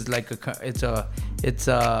Switch is like it's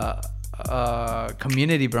a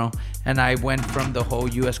community, bro. And I went from the whole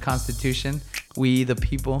U.S. Constitution, we the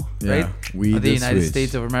people, right? We of the United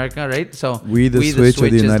States of America, right? So we the Switch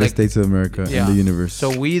of the United States of America in the universe.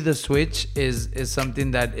 So We the Switch is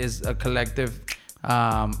something that is a collective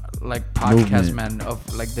like podcast movement, man,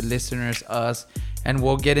 of like the listeners, us, and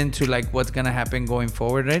we'll get into like what's gonna happen going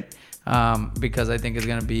forward, right? Because I think it's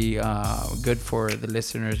gonna be good for the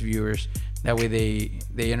listeners, viewers. That way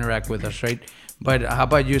they interact with us, right? But how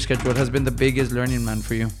about you, Sketch? What has been the biggest learning, man,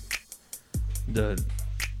 for you? The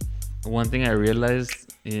one thing I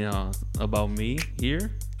realized, about me here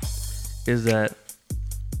is that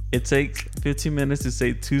it takes 15 minutes to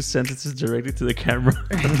say 2 sentences directly to the camera.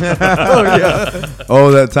 Oh, yeah. Oh,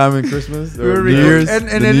 that time in Christmas? We were New Year's?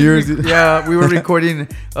 New Year's. Yeah, we were recording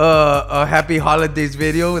a Happy Holidays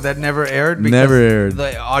video that never aired because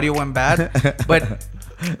the audio went bad. But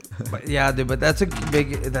yeah, dude, but that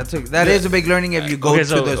is a big learning if you go to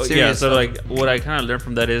the serious. Yeah, so like what I kind of learned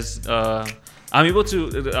from that is I'm able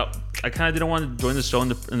to. I kind of didn't want to join the show in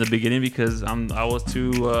the beginning because I was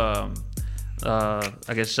too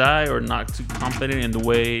I guess shy or not too confident in the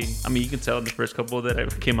way. I mean, you can tell in the first couple that I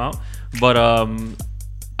came out, but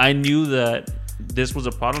I knew that this was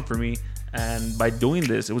a problem for me, and by doing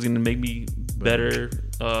this, it was going to make me better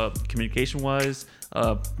communication wise.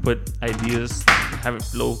 Put ideas, have it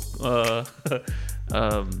flow.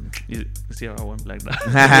 You see how I went blank now?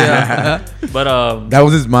 Yeah. But that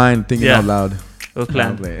was his mind thinking out loud. It was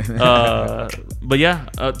planned. But yeah,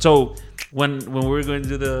 so when we were going to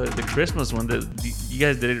do the Christmas one, you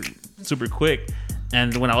guys did it super quick,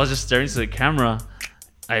 and when I was just staring to the camera,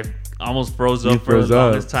 I almost froze up for the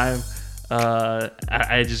longest time.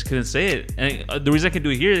 I just couldn't say it, and the reason I can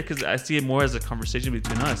do it here is because I see it more as a conversation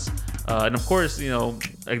between us, and of course,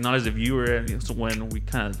 acknowledge the viewer, and so when we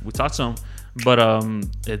talked to him, but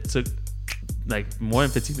it took like more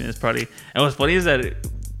than 15 minutes probably. And what's funny is that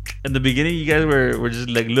in the beginning you guys were just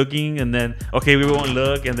like looking, and then okay, we won't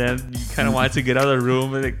look, and then you kind of wanted to get out of the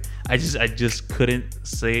room, and like I just couldn't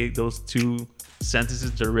say those 2 sentences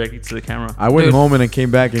directly to the camera. I went home and I came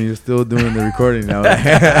back and you're still doing the recording now.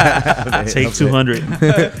 Take 200.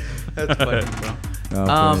 That's funny, bro.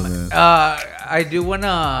 I do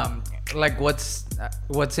wanna like what's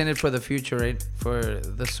in it for the future, right? For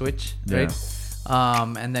the Switch, right?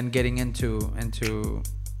 And then getting into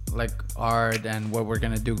like art and what we're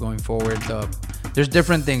gonna do going forward. There's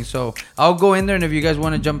different things, so I'll go in there, and if you guys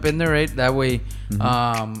want to jump in there, right, that way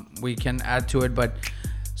we can add to it. But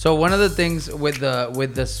so one of the things with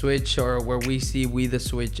the Switch, or where we see We the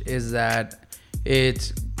Switch, is that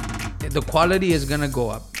the quality is gonna go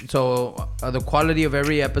up. So the quality of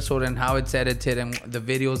every episode and how it's edited, and the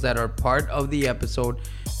videos that are part of the episode,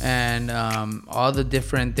 and all the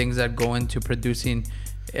different things that go into producing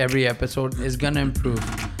every episode is gonna improve.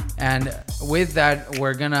 And with that,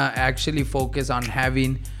 we're gonna actually focus on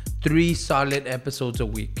having 3 solid episodes a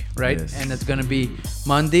week, right? Yes. And it's gonna be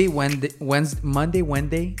Monday, Wednesday,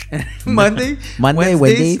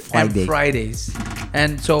 and Fridays.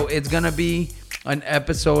 And so it's gonna be an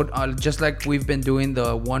episode just like we've been doing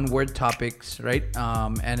the 1-word topics, right?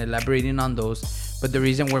 And elaborating on those. But the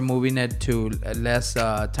reason we're moving it to less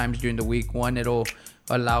times during the week, 1, it'll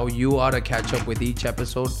allow you all to catch up with each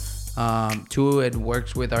episode. 2, it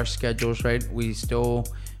works with our schedules, right? We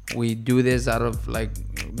do this out of like,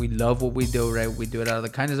 we love what we do, right? We do it out of the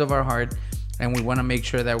kindness of our heart, and we want to make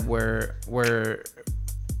sure that we're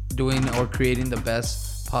doing or creating the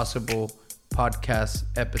best possible podcast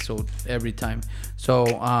episode every time. So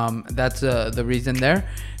that's the reason there.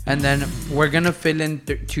 And then we're gonna fill in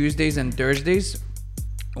Tuesdays and Thursdays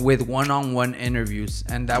with one-on-one interviews,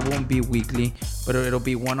 and that won't be weekly, but it'll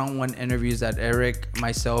be one-on-one interviews that Eric,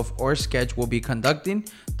 myself, or Sketch will be conducting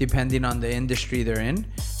depending on the industry they're in.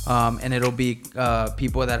 And it'll be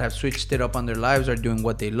people that have switched it up on their lives, are doing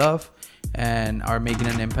what they love, and are making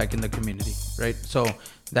an impact in the community, right? So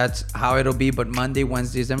that's how it'll be. But Monday,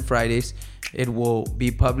 Wednesdays, and Fridays it will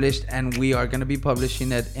be published, and we are going to be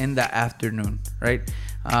publishing it in the afternoon, right?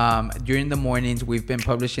 During the mornings, we've been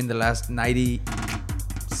publishing the last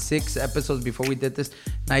 96 episodes. Before we did this,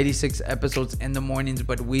 96 episodes in the mornings,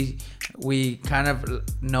 but we kind of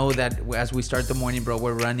know that as we start the morning, bro,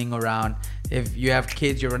 we're running around. If you have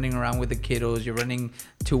kids, you're running around with the kiddos, you're running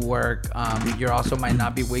to work, you're also might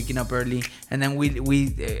not be waking up early. And then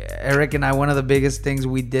we Eric and I, one of the biggest things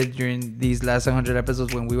we did during these last 100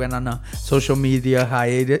 episodes, when we went on a social media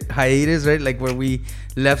hiatus, right? Like where we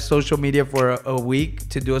left social media for a week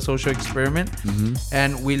to do a social experiment.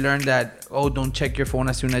 And we learned that, don't check your phone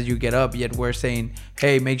as soon as you get up. Yet we're saying,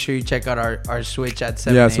 hey, make sure you check out our switch at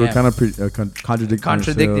 7 a.m. So we're kind of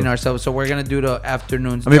contradicting ourselves. So we're going to do the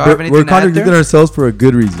afternoons. I mean, we're contradicting ourselves for a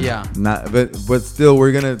good reason. Yeah. But still,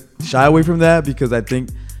 we're going to shy away from that, because I think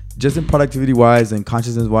just in productivity wise and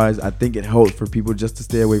consciousness wise, I think it helps for people just to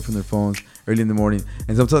stay away from their phones early in the morning.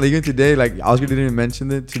 And sometimes even today, like Oscar didn't even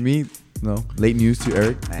mention it to me. No, late news to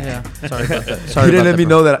Eric. Yeah, sorry about that. He didn't let me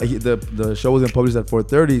know that the show wasn't published at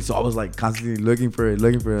 4:30, so I was like constantly looking for it.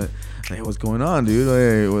 Like, what's going on, dude?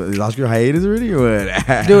 Like, is Oscar hiatus already or what?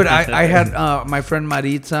 Dude, I had my friend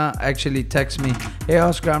Maritza actually text me, hey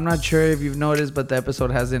Oscar, I'm not sure if you've noticed, but the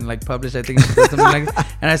episode hasn't like published. I think it's something like that.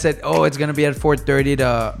 And I said, it's gonna be at 4:30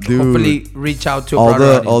 to hopefully reach out to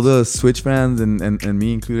all the Switch fans and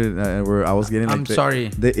me included, where I was getting like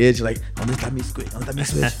the itch, like ¿Dónde está mi Switch? ¿Dónde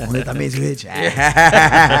está mi Switch?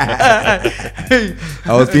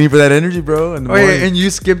 I was feeling for that energy, bro. And you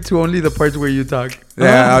skipped to only the parts where you talk.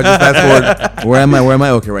 Yeah, I'll just fast forward. Where am I?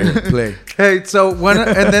 Okay, right here. Play. Hey, so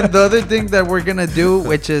and then the other thing that we're gonna do,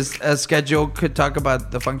 which is a schedule, could talk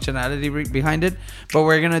about the functionality behind it, but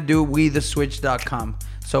we're gonna do WeTheSwitch.com.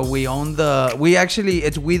 So we own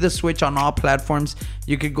it's We The Switch on all platforms.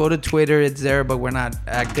 You could go to Twitter, it's there, but we're not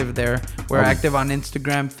active there. We're active on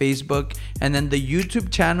Instagram, Facebook, and then the YouTube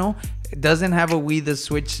channel doesn't have a We The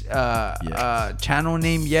Switch channel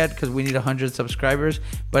name yet, because we need 100 subscribers.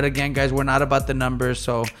 But again, guys, we're not about the numbers,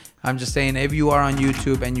 so I'm just saying, if you are on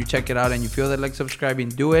YouTube and you check it out and you feel that like subscribing,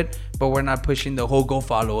 do it. But we're not pushing the whole go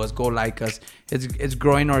follow us, go like us. It's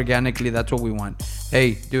growing organically. That's what we want.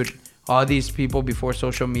 Hey, dude, all these people before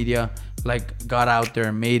social media like got out there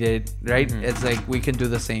and made it, right? It's like we can do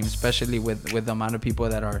the same, especially with the amount of people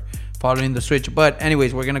that are following the Switch. But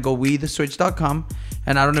anyways, we're gonna go WeTheSwitch.com,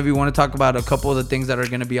 and I don't know if you want to talk about a couple of the things that are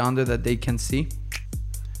gonna be on there that they can see.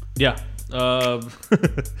 Yeah. Take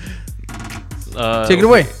it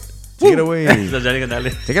away. Take it away.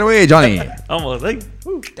 Take it away, Johnny. Almost like.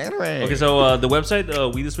 Take it away. Okay, so the website,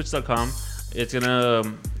 WeTheSwitch.com, it's gonna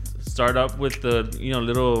start up with the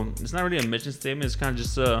little. It's not really a mission statement. It's kind of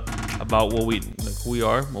just about who we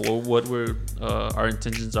are, what we're our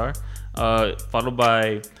intentions are. Followed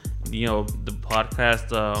by the podcast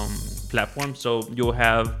platform. So you'll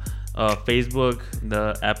have Facebook,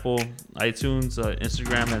 the Apple, iTunes,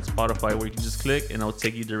 Instagram, and Spotify, where you can just click and it'll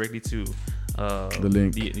take you directly to the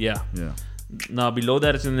link. Yeah. Now below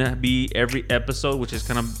that, it's gonna be every episode, which is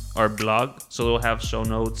kind of our blog. So they'll have show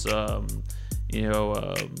notes.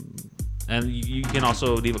 And you can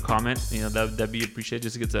also leave a comment. That'd be appreciated,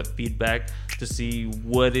 just to get that feedback, to see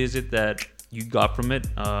what is it that you got from it.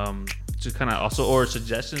 To kind of also, or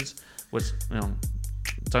suggestions.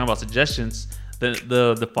 Talking about suggestions.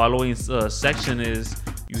 The following section is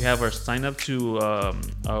you have our sign up to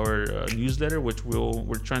our newsletter, which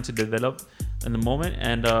we're trying to develop in the moment.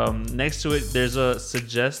 And next to it, there's a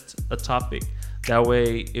suggest a topic. That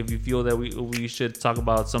way, if you feel that we should talk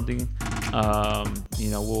about something,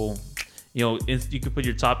 we'll, you can put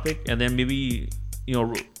your topic, and then maybe,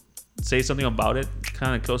 say something about it,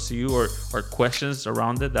 kind of close to you, or questions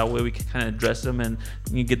around it. That way, we can kind of address them, and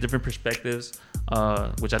you get different perspectives,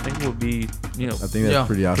 which I think will be, I think that's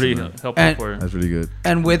pretty awesome. Pretty helpful that's really good.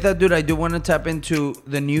 And with that, dude, I do want to tap into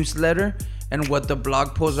the newsletter and what the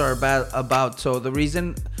blog posts are about. So the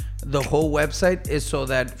reason the whole website is so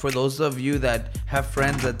that for those of you that have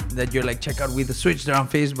friends that you're like, check out We The Switch, they're on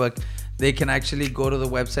Facebook, they can actually go to the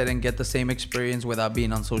website and get the same experience without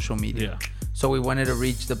being on social media. Yeah. So we wanted to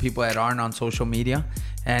reach the people that aren't on social media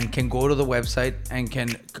and can go to the website and can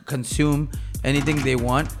consume anything they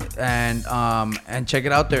want and check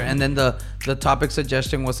it out there. And then the topic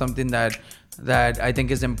suggestion was something that I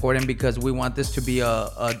think is important, because we want this to be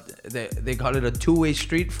they call it a two-way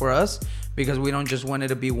street for us, because we don't just want it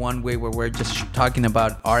to be one way where we're just talking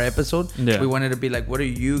about our episode. We want it to be like, what do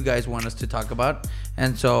you guys want us to talk about?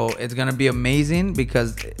 And so it's gonna be amazing,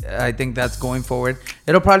 because I think that's going forward.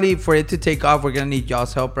 It'll probably, for it to take off, we're gonna need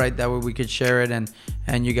y'all's help, right? That way we could share it, and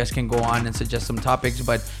you guys can go on and suggest some topics.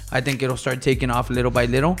 But I think it'll start taking off little by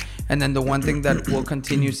little. And then the one thing that we'll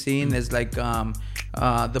continue seeing is like the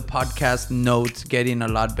podcast notes getting a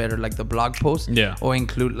lot better, like the blog post, or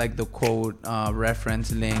include like the quote,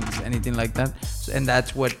 reference links, anything like that. And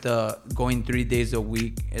that's what the going 3 days a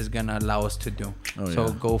week is gonna allow us to do.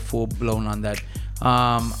 So go full blown on that.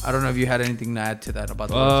 I don't know if you had anything to add to that about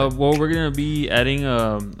the website. Well, we're gonna be adding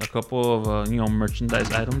a couple of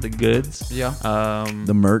merchandise items, the goods.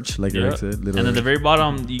 The merch, like Eric said. Literally. And at the very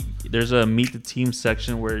bottom, there's a meet the team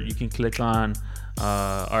section where you can click on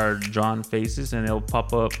our drawn faces, and it'll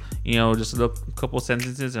pop up, just a couple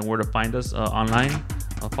sentences and where to find us online,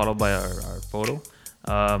 followed by our photo.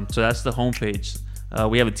 So that's the homepage.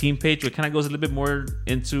 We have a team page which kind of goes a little bit more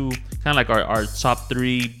into kind of like our top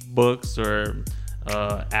 3 books or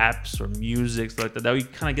apps or music, stuff like that. That we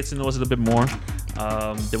kind of get to know us a little bit more.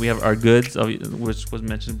 Then we have our goods, which was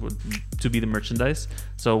mentioned to be the merchandise.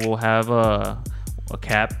 So we'll have a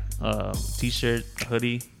cap, t-shirt, a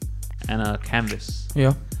hoodie, and a canvas.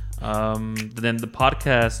 Then the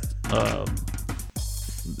podcast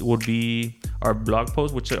would be our blog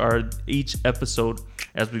post, which are each episode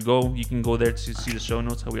as we go. You can go there to see the show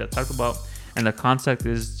notes, how we had talked about, and the contact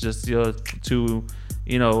is just to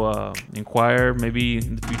inquire maybe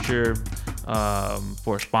in the future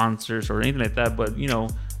for sponsors or anything like that. But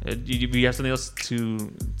if you have something else to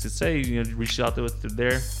say, reach out to us through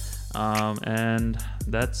there. And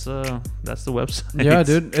that's the website. Yeah,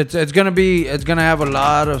 dude, it's gonna have a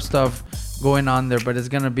lot of stuff going on there, but it's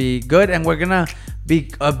gonna be good, and we're gonna be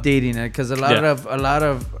updating it, because a lot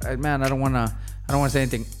of man, I don't want to say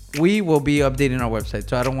anything. We will be updating our website,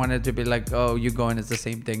 so I don't want it to be like, oh, you going, it's the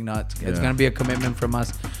same thing. No, it's gonna be a commitment from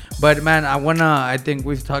us. But man, I think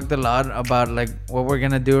we've talked a lot about like what we're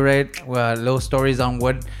gonna do, right? Little stories on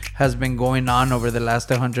what has been going on over the last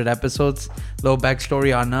 100 episodes, little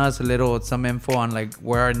backstory on us, some info on like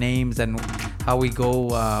where our names and how we go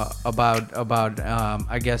about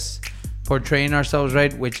I guess portraying ourselves,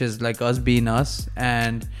 right? Which is like us being us.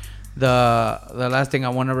 And the last thing, I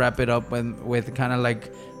want to wrap it up with kind of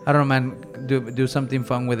like, I don't know, man, do something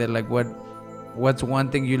fun with it. Like what's one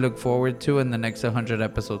thing you look forward to in the next 100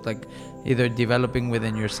 episodes? Like either developing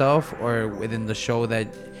within yourself or within the show, that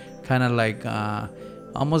kind of like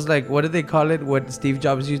almost like, what do they call it? What Steve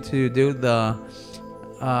Jobs used to do, the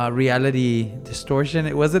reality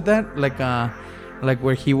distortion. Was it that? Like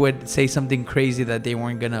where he would say something crazy that they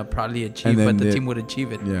weren't gonna probably achieve, but the team would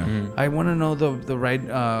achieve it. I want to know the right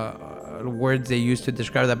words they use to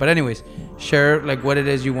describe that. But anyways, share like what it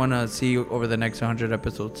is you want to see over the next 100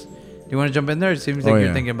 episodes. Do you want to jump in there? It seems like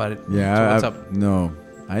you're thinking about it. So what's up? No,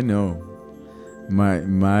 I know.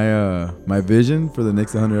 My vision for the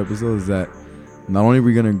next 100 episodes is that not only are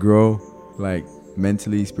we gonna grow like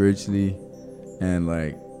mentally, spiritually, and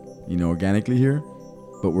like organically here,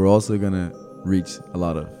 but we're also gonna reach a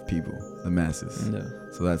lot of people, the masses.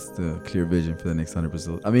 So that's the clear vision for the next 100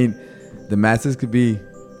 episodes. I mean, the masses could be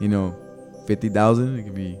 50,000, it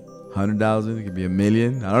could be 100,000, it could be 1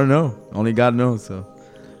 million. I don't know. Only God knows. So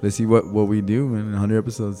let's see what we do in 100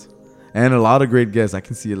 episodes. And a lot of great guests. I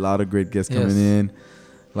can see a lot of great guests coming in,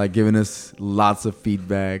 like giving us lots of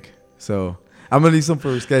feedback. So I'm gonna leave some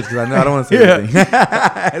for Sketch, because I know I don't want to say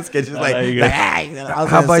anything. Sketch is like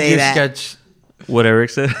how about you, Sketch? What Eric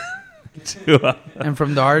said. And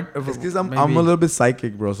from the art, it's because I'm a little bit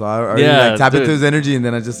psychic, bro. So I already tap into his energy, and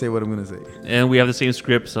then I just say what I'm gonna say. And we have the same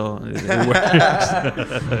script, so it works.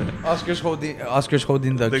 Oscar's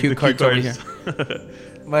holding the cue cards over here.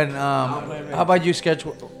 But how about you, Sketch?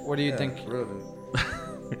 What do you think?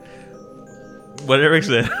 What Eric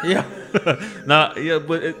said.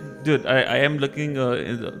 But dude, I am looking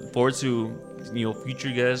forward to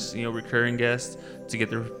future guests, recurring guests, to get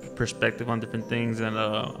their perspective on different things. And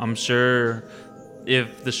I'm sure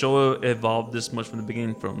if the show evolved this much from the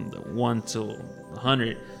beginning, from the 1 to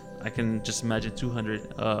 100, I can just imagine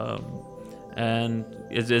 200. And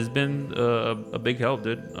it's been a big help,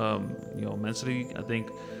 dude. Mentally, I think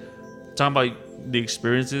talking about the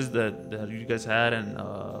experiences that you guys had, and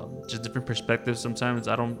just different perspectives. Sometimes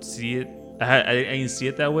I don't see it. I didn't see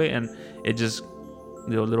it that way, and it just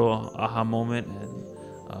little aha moment, and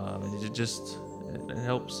it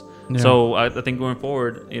helps. So I think going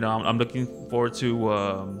forward, I'm looking forward to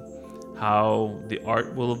how the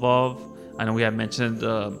art will evolve. I know we have mentioned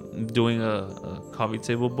doing a coffee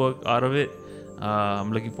table book out of it.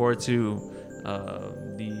 I'm looking forward to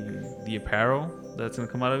the the apparel that's gonna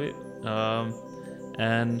come out of it,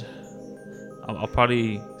 and I'll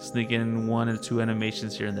probably sneak in 1 or 2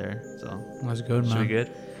 animations here and there. So that's good, man. Should be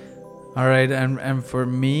good. All right, and for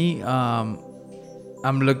me,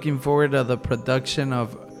 I'm looking forward to the production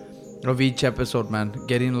of each episode, man.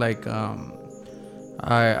 Getting like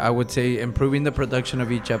I would say improving the production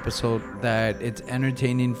of each episode, that it's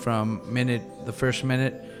entertaining from the first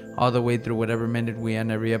minute all the way through whatever minute we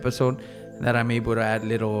end every episode, that I'm able to add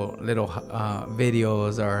little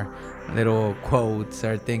videos or little quotes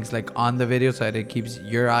or things like on the video, so that it keeps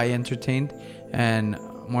your eye entertained, and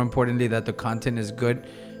more importantly that the content is good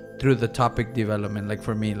through the topic development. Like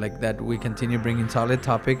for me, like that we continue bringing solid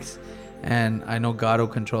topics. And I know God will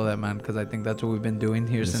control that, man, because I think that's what we've been doing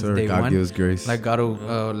here since day God one. Give us grace. Like God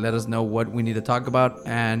will let us know what we need to talk about.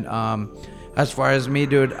 And as far as me,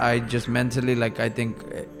 dude, I just mentally, like, I think,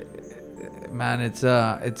 man, it's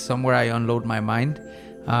somewhere I unload my mind.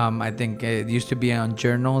 I think it used to be on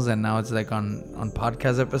journals, and now it's like on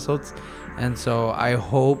podcast episodes. And so I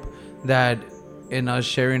hope that in us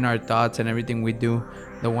sharing our thoughts and everything we do,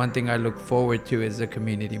 the one thing I look forward to is the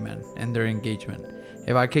community, man, and their engagement.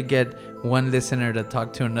 If I could get one listener to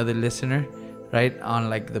talk to another listener, right, on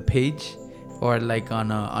like the page or like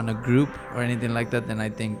on a group or anything like that, then I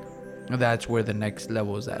think that's where the next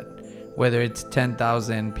level is at. Whether it's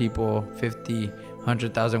 10,000 people, 50,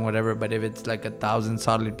 100,000, whatever, but if it's like 1,000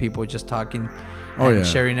 solid people just talking and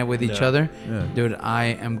sharing it with each other, dude, I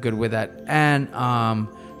am good with that. And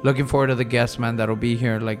looking forward to the guests, man, that'll be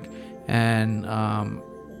here, like, and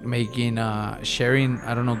making sharing,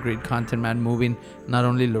 I don't know, great content, man, moving not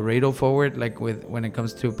only Laredo forward, like with when it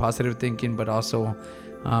comes to positive thinking, but also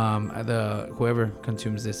the whoever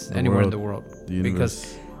consumes this anywhere in the world,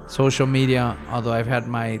 because social media, although I've had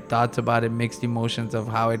my thoughts about it, mixed emotions of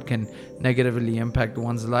how it can negatively impact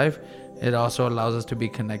one's life, it also allows us to be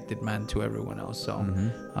connected, man, to everyone else. So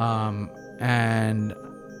and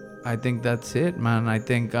I think that's it, man. I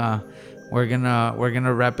think we're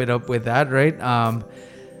gonna wrap it up with that, right?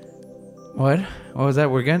 What was that?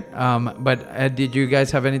 We're good. But did you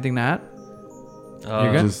guys have anything to add?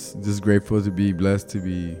 You're good? Just grateful to be blessed to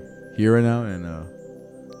be here right now, and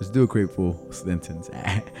let's do a grateful sentence.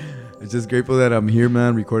 It's just grateful that I'm here,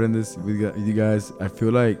 man, recording this with you guys. I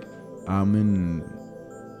feel like I'm in,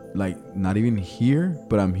 like, not even here,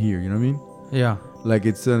 but I'm here. You know what I mean? Yeah. Like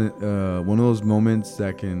it's one of those moments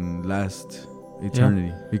that can last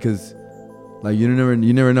eternity, because like you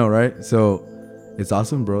never know, right? So it's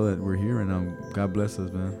awesome, bro, that we're here, and God bless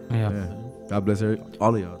us, man. Yeah. God bless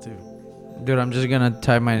all of y'all too. Dude, I'm just gonna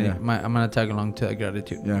tag I'm gonna tag along to that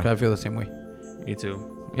gratitude. Yeah. I feel the same way. Me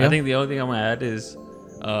too. Yeah. I think the only thing I'm gonna add is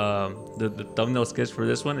the thumbnail sketch for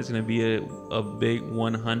this one is gonna be a big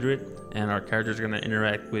 100, and our characters are gonna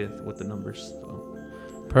interact with the numbers. So.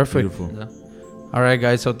 Perfect. Beautiful. Yeah. All right,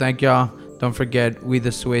 guys. So thank y'all. Don't forget, We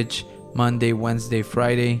The Switch, Monday, Wednesday,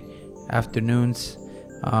 Friday afternoons,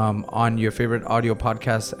 on your favorite audio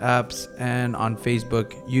podcast apps, and on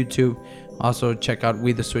Facebook, YouTube. Also check out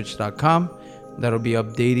wetheswitch.com. That'll be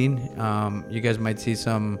updating. You guys might see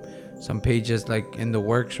some pages like in the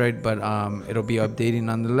works, right? But it'll be updating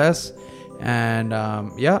nonetheless. And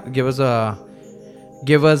give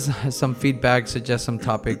us some feedback, suggest some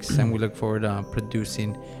topics, and we look forward to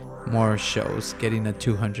producing more shows, getting a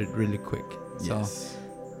 200 really quick. So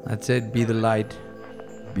that's it. Be the light.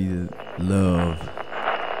 Be the love.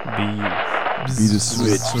 Be the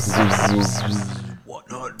switch.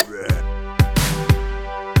 100.